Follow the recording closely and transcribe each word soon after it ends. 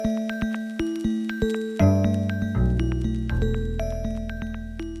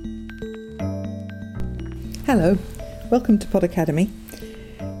Hello, welcome to Pod Academy.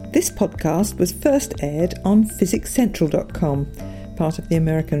 This podcast was first aired on physicscentral.com, part of the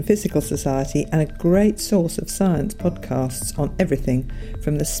American Physical Society, and a great source of science podcasts on everything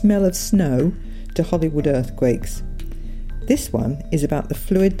from the smell of snow to Hollywood earthquakes. This one is about the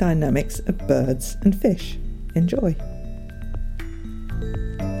fluid dynamics of birds and fish. Enjoy.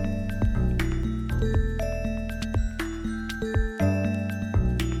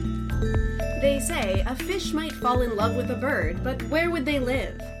 They say a fish might fall in love with a bird, but where would they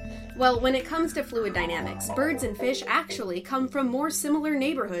live? Well, when it comes to fluid dynamics, birds and fish actually come from more similar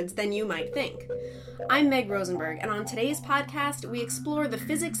neighborhoods than you might think. I'm Meg Rosenberg, and on today's podcast, we explore the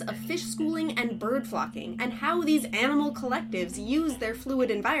physics of fish schooling and bird flocking, and how these animal collectives use their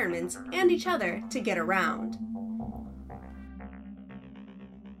fluid environments and each other to get around.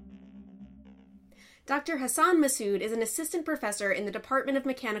 Dr. Hassan Massoud is an assistant professor in the Department of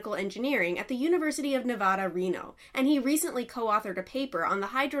Mechanical Engineering at the University of Nevada, Reno, and he recently co-authored a paper on the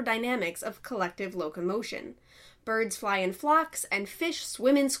hydrodynamics of collective locomotion. Birds fly in flocks and fish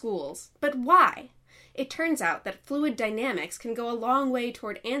swim in schools. But why? It turns out that fluid dynamics can go a long way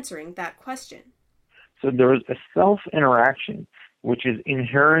toward answering that question. So there is a self-interaction which is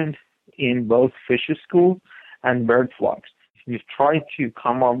inherent in both fish schools and bird flocks. We've tried to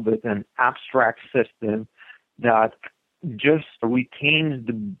come up with an abstract system that just retains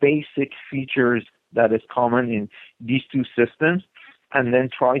the basic features that is common in these two systems and then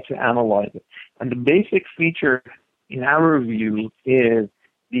try to analyze it. And the basic feature, in our view, is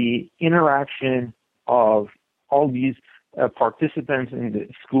the interaction of all these participants in the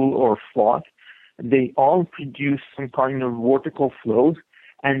school or flock. They all produce some kind of vertical flows,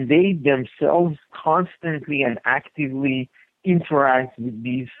 and they themselves constantly and actively interact with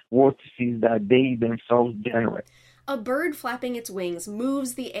these vortices that they themselves generate. A bird flapping its wings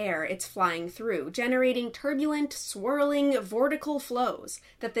moves the air it's flying through, generating turbulent, swirling, vortical flows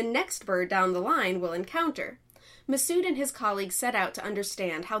that the next bird down the line will encounter. Massoud and his colleagues set out to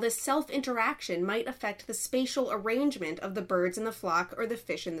understand how this self-interaction might affect the spatial arrangement of the birds in the flock or the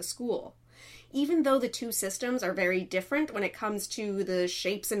fish in the school. Even though the two systems are very different when it comes to the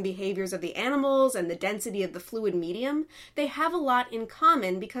shapes and behaviors of the animals and the density of the fluid medium, they have a lot in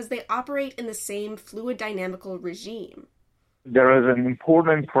common because they operate in the same fluid dynamical regime. There is an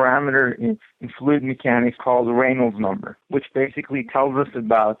important parameter in fluid mechanics called the Reynolds number, which basically tells us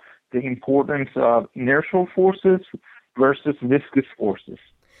about the importance of inertial forces versus viscous forces.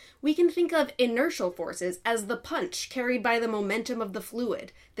 We can think of inertial forces as the punch carried by the momentum of the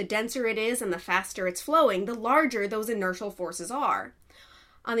fluid. The denser it is and the faster it's flowing, the larger those inertial forces are.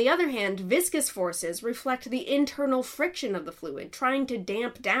 On the other hand, viscous forces reflect the internal friction of the fluid, trying to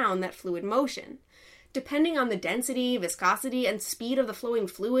damp down that fluid motion. Depending on the density, viscosity, and speed of the flowing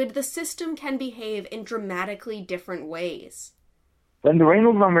fluid, the system can behave in dramatically different ways. When the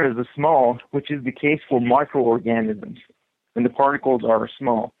Reynolds number is small, which is the case for microorganisms, when the particles are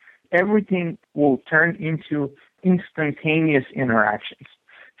small, everything will turn into instantaneous interactions.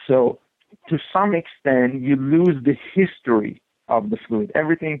 So to some extent, you lose the history of the fluid.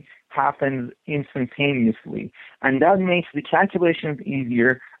 Everything happens instantaneously. And that makes the calculations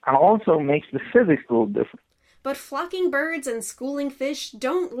easier and also makes the physics a little different. But flocking birds and schooling fish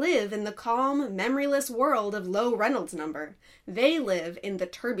don't live in the calm, memoryless world of low Reynolds number. They live in the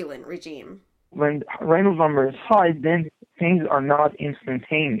turbulent regime. When Reynolds number is high, then things are not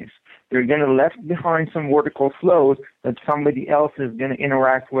instantaneous. They're going to left behind some vertical flows that somebody else is going to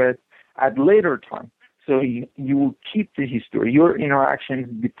interact with at later time. So you will keep the history. Your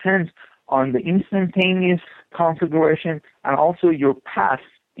interaction depends on the instantaneous configuration and also your past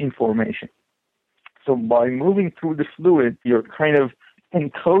information. So by moving through the fluid, you're kind of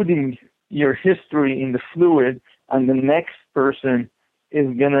encoding your history in the fluid, and the next person is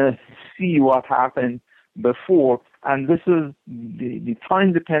going to see what happened before. And this is the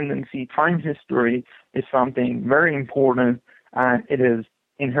time dependency, time history is something very important, and it is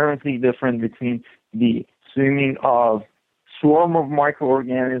inherently different between the swimming of swarm of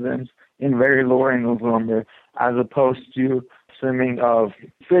microorganisms in very low Reynolds number as opposed to swimming of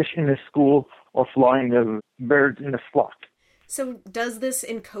fish in a school or flying of birds in a flock. So does this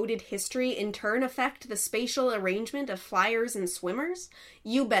encoded history in turn affect the spatial arrangement of flyers and swimmers?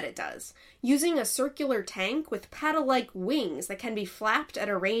 You bet it does. Using a circular tank with paddle-like wings that can be flapped at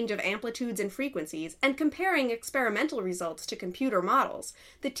a range of amplitudes and frequencies, and comparing experimental results to computer models,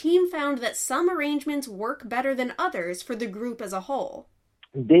 the team found that some arrangements work better than others for the group as a whole.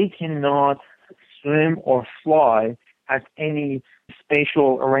 They cannot swim or fly at any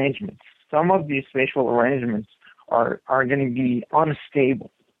spatial arrangements. Some of these spatial arrangements are going to be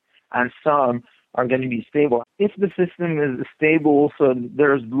unstable, and some are going to be stable. If the system is stable, so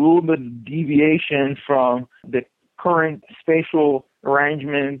there's a little bit of deviation from the current spatial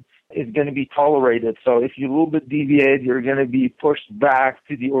arrangement, is going to be tolerated. So if you a little bit deviate, you're going to be pushed back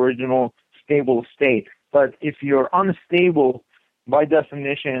to the original stable state. But if you're unstable, by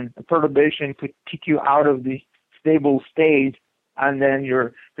definition, a perturbation could kick you out of the stable state, and then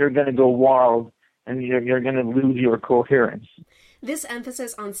you're going to go wild, and you're going to lose your coherence. This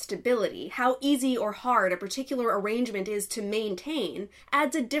emphasis on stability, how easy or hard a particular arrangement is to maintain,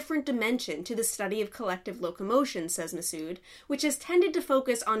 adds a different dimension to the study of collective locomotion, says Massoud, which has tended to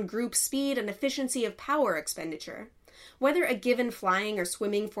focus on group speed and efficiency of power expenditure. Whether a given flying or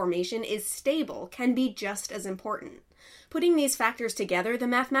swimming formation is stable can be just as important. Putting these factors together, the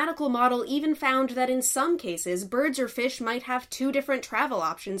mathematical model even found that in some cases, birds or fish might have two different travel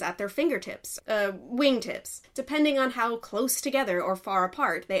options at their fingertips, wingtips, depending on how close together or far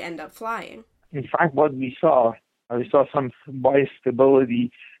apart they end up flying. In fact, what we saw some bias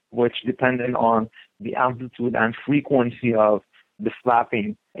stability, which depended on the amplitude and frequency of the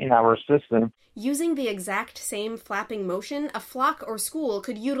flapping in our system. Using the exact same flapping motion, a flock or school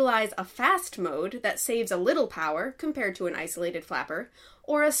could utilize a fast mode that saves a little power compared to an isolated flapper,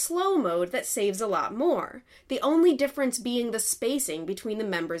 or a slow mode that saves a lot more, the only difference being the spacing between the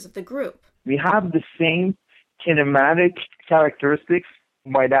members of the group. We have the same kinematic characteristics.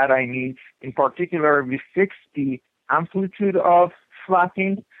 By that I mean, in particular, we fix the amplitude of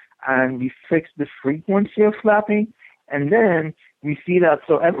flapping and we fix the frequency of flapping. And then we see that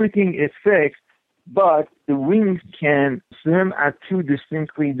so everything is fixed, but the wings can swim at two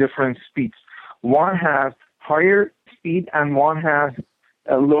distinctly different speeds. One has higher speed and one has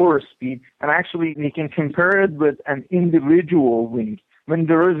a lower speed. And actually, we can compare it with an individual wing when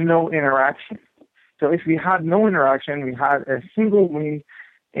there is no interaction. So if we had no interaction, we had a single wing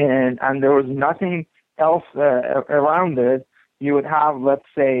and there was nothing else around it, you would have, let's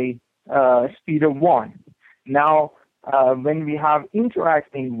say, a speed of 1. Now, when we have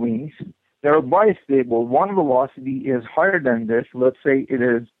interacting wings, they're bistable. One velocity is higher than this. Let's say it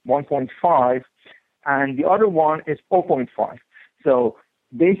is 1.5, and the other one is 0.5. So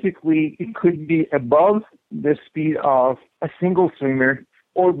basically, it could be above the speed of a single swimmer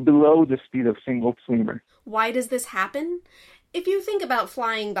or below the speed of single swimmer. Why does this happen? If you think about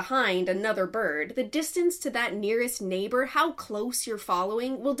flying behind another bird, the distance to that nearest neighbor, how close you're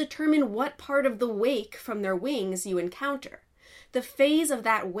following, will determine what part of the wake from their wings you encounter. The phase of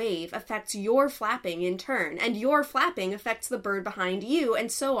that wave affects your flapping in turn, and your flapping affects the bird behind you,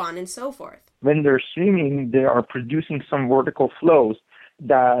 and so on and so forth. When they're swimming, they are producing some vertical flows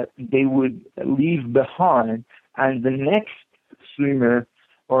that they would leave behind, and the next swimmer,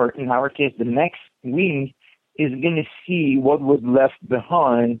 or in our case, the next wing, is going to see what was left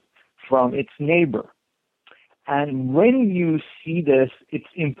behind from its neighbor. And when you see this, it's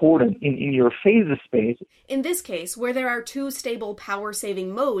important in your phase space. In this case, where there are two stable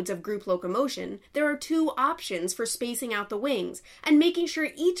power-saving modes of group locomotion, there are two options for spacing out the wings and making sure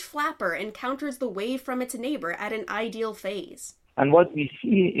each flapper encounters the wave from its neighbor at an ideal phase. And what we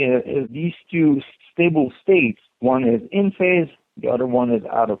see is these two stable states. One is in phase, the other one is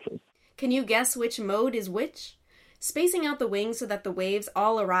out of phase. Can you guess which mode is which? Spacing out the wings so that the waves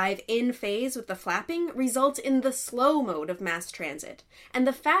all arrive in phase with the flapping results in the slow mode of mass transit, and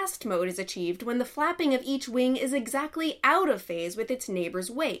the fast mode is achieved when the flapping of each wing is exactly out of phase with its neighbor's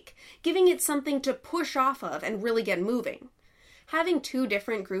wake, giving it something to push off of and really get moving. Having two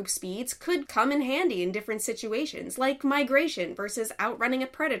different group speeds could come in handy in different situations, like migration versus outrunning a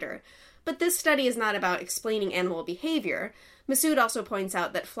predator, but this study is not about explaining animal behavior. Massoud also points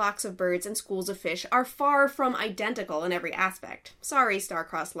out that flocks of birds and schools of fish are far from identical in every aspect. Sorry,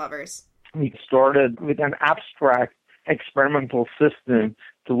 star-crossed lovers. We started with an abstract experimental system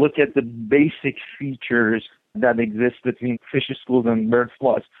to look at the basic features that exist between fish schools and bird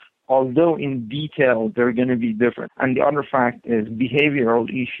flocks, although in detail they're going to be different. And the other fact is behavioral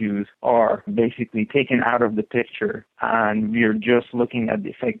issues are basically taken out of the picture, and we're just looking at the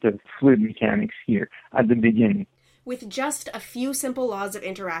effect of fluid mechanics here at the beginning. With just a few simple laws of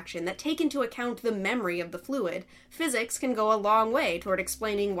interaction that take into account the memory of the fluid, physics can go a long way toward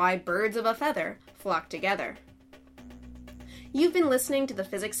explaining why birds of a feather flock together. You've been listening to the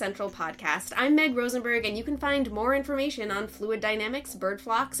Physics Central podcast. I'm Meg Rosenberg, and you can find more information on fluid dynamics, bird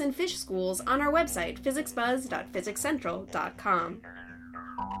flocks, and fish schools on our website, physicsbuzz.physicscentral.com.